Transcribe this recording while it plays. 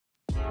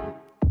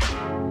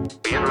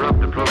We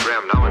interrupt the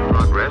program now in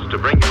progress to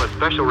bring you a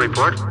special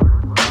report.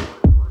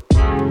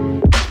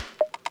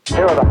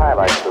 Here are the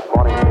highlights this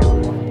morning's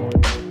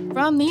news.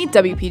 From the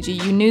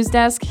WPGU News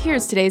Desk,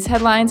 here's today's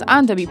headlines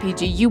on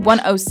WPGU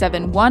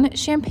 1071,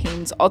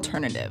 Champaign's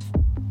Alternative.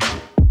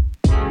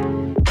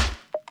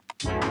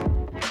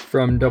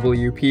 From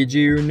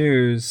WPGU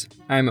News,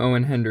 I'm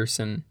Owen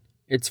Henderson.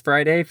 It's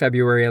Friday,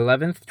 February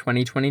 11th,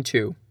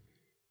 2022.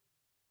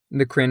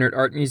 The Krannert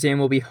Art Museum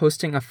will be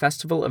hosting a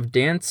festival of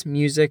dance,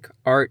 music,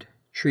 art,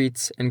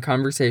 treats, and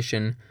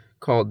conversation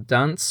called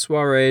Danse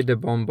Soirée de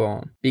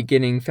Bonbons,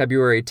 beginning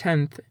February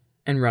 10th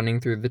and running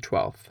through the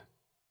 12th.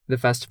 The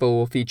festival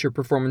will feature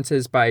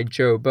performances by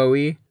Joe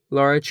Bowie,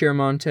 Laura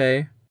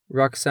Chiaramonte,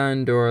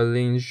 Roxane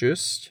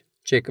Dorling-Juste,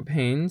 Jacob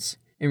Haynes,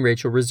 and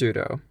Rachel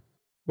Rizzuto.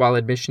 While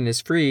admission is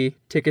free,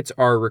 tickets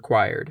are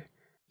required.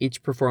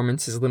 Each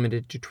performance is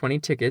limited to 20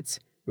 tickets,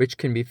 which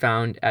can be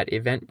found at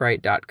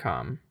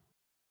eventbrite.com.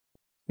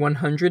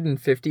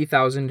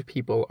 150,000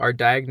 people are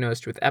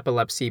diagnosed with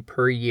epilepsy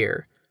per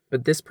year,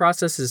 but this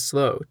process is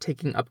slow,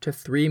 taking up to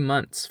 3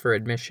 months for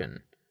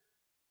admission.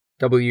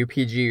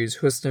 WPGU's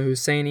Husna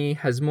Husseini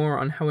has more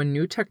on how a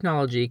new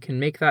technology can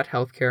make that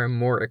healthcare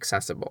more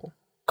accessible.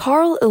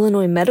 Carle,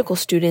 Illinois medical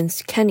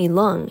students Kenny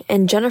Lung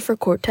and Jennifer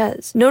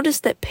Cortez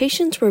noticed that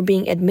patients were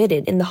being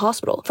admitted in the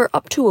hospital for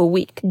up to a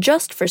week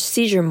just for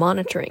seizure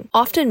monitoring,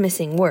 often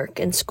missing work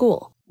and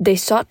school. They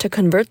sought to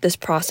convert this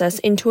process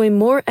into a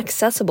more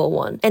accessible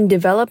one and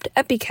developed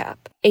EpiCap,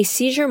 a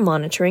seizure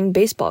monitoring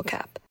baseball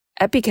cap.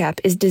 EpiCap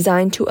is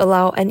designed to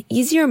allow an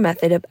easier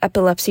method of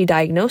epilepsy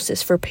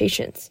diagnosis for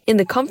patients in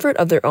the comfort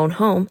of their own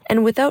home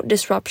and without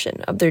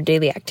disruption of their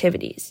daily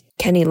activities.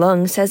 Kenny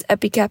Lung says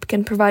EpiCap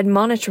can provide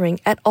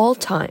monitoring at all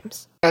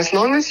times. As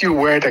long as you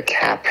wear the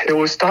cap, it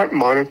will start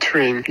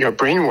monitoring your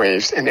brain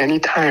waves, and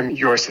anytime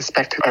you're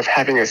suspected of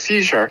having a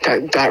seizure,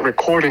 that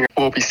recording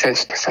will be sent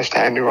such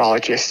that a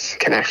neurologist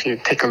can actually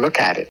take a look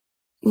at it.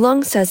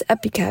 Lung says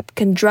EpiCap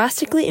can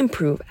drastically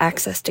improve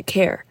access to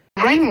care.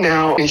 Right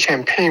now in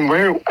Champaign,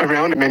 we're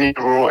around many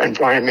rural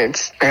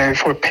environments, and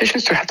for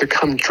patients to have to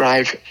come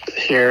drive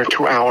here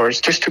 2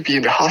 hours just to be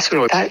in the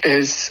hospital, that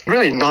is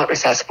really not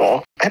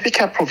accessible.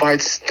 EpiCap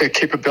provides the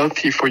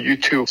capability for you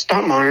to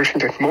start monitoring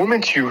the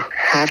moment you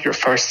have your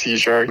first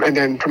seizure, and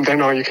then from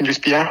then on you can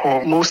just be at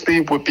home. Mostly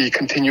would be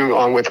continuing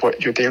on with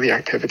your daily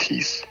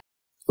activities.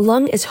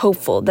 Lung is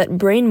hopeful that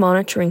brain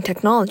monitoring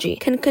technology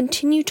can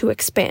continue to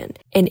expand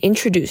and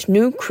introduce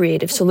new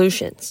creative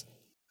solutions.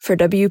 For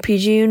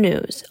WPGU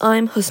News,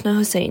 I'm Husna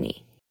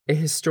Husseini. A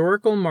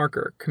historical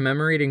marker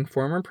commemorating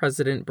former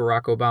President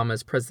Barack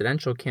Obama's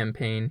presidential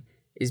campaign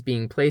is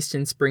being placed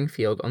in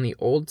Springfield on the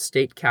Old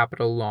State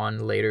Capitol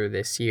lawn later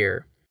this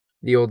year.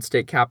 The Old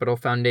State Capitol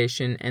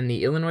Foundation and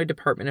the Illinois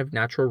Department of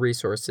Natural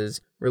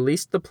Resources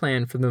released the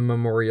plan for the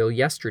memorial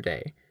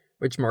yesterday,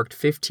 which marked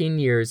 15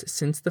 years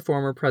since the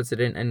former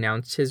president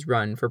announced his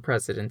run for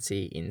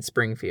presidency in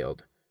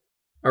Springfield.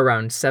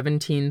 Around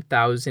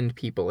 17,000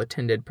 people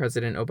attended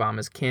President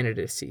Obama's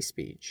candidacy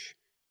speech.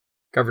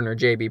 Governor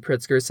J.B.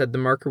 Pritzker said the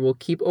marker will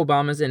keep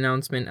Obama's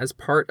announcement as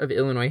part of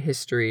Illinois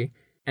history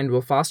and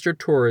will foster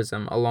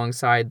tourism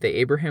alongside the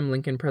Abraham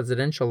Lincoln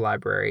Presidential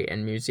Library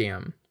and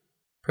Museum.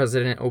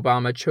 President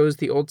Obama chose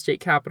the Old State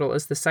Capitol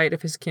as the site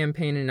of his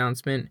campaign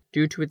announcement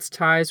due to its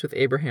ties with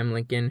Abraham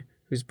Lincoln,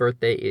 whose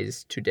birthday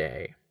is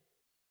today.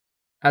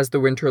 As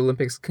the Winter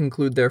Olympics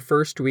conclude their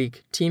first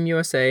week, Team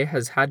USA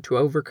has had to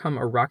overcome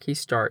a rocky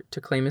start to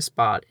claim a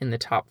spot in the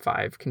top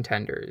 5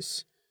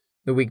 contenders.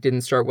 The week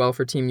didn't start well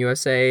for Team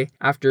USA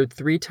after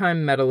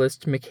 3-time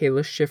medalist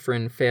Mikaela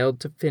Shiffrin failed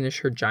to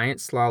finish her giant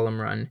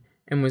slalom run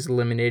and was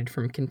eliminated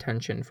from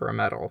contention for a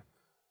medal.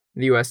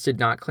 The U.S. did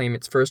not claim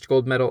its first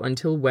gold medal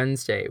until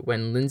Wednesday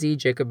when Lindsey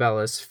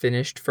Jacobellis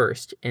finished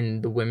first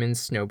in the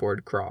women's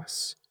snowboard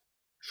cross.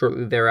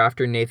 Shortly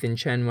thereafter, Nathan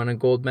Chen won a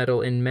gold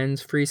medal in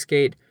men's free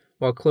skate,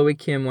 while Chloe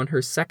Kim won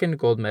her second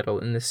gold medal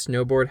in the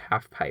snowboard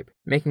halfpipe,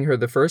 making her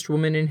the first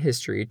woman in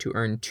history to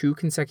earn 2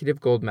 consecutive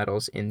gold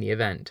medals in the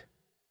event.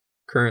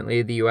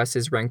 Currently, the U.S.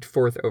 is ranked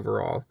 4th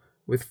overall,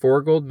 with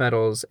 4 gold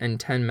medals and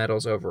 10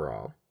 medals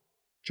overall.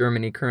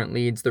 Germany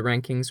currently leads the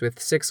rankings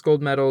with 6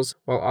 gold medals,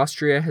 while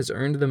Austria has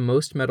earned the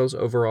most medals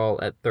overall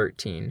at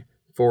 13,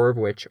 4 of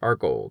which are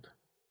gold.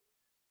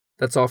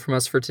 That's all from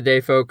us for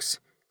today, folks.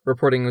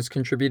 Reporting was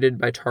contributed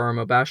by Tara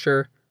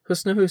Mobasher,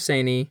 Husna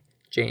Husseini,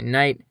 Jane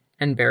Knight,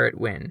 and Barrett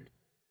Wynn.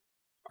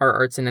 Our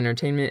arts and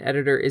entertainment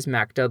editor is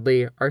Mac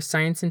Dudley, our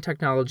science and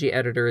technology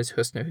editor is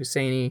Husna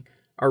Husseini,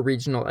 our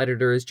regional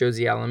editor is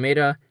Josie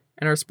Alameda,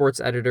 and our sports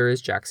editor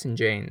is Jackson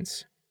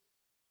Janes.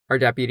 Our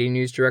deputy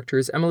news director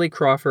is Emily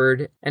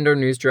Crawford, and our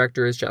news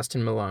director is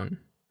Justin Malone.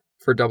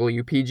 For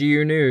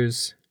WPGU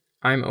News,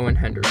 I'm Owen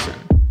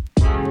Henderson.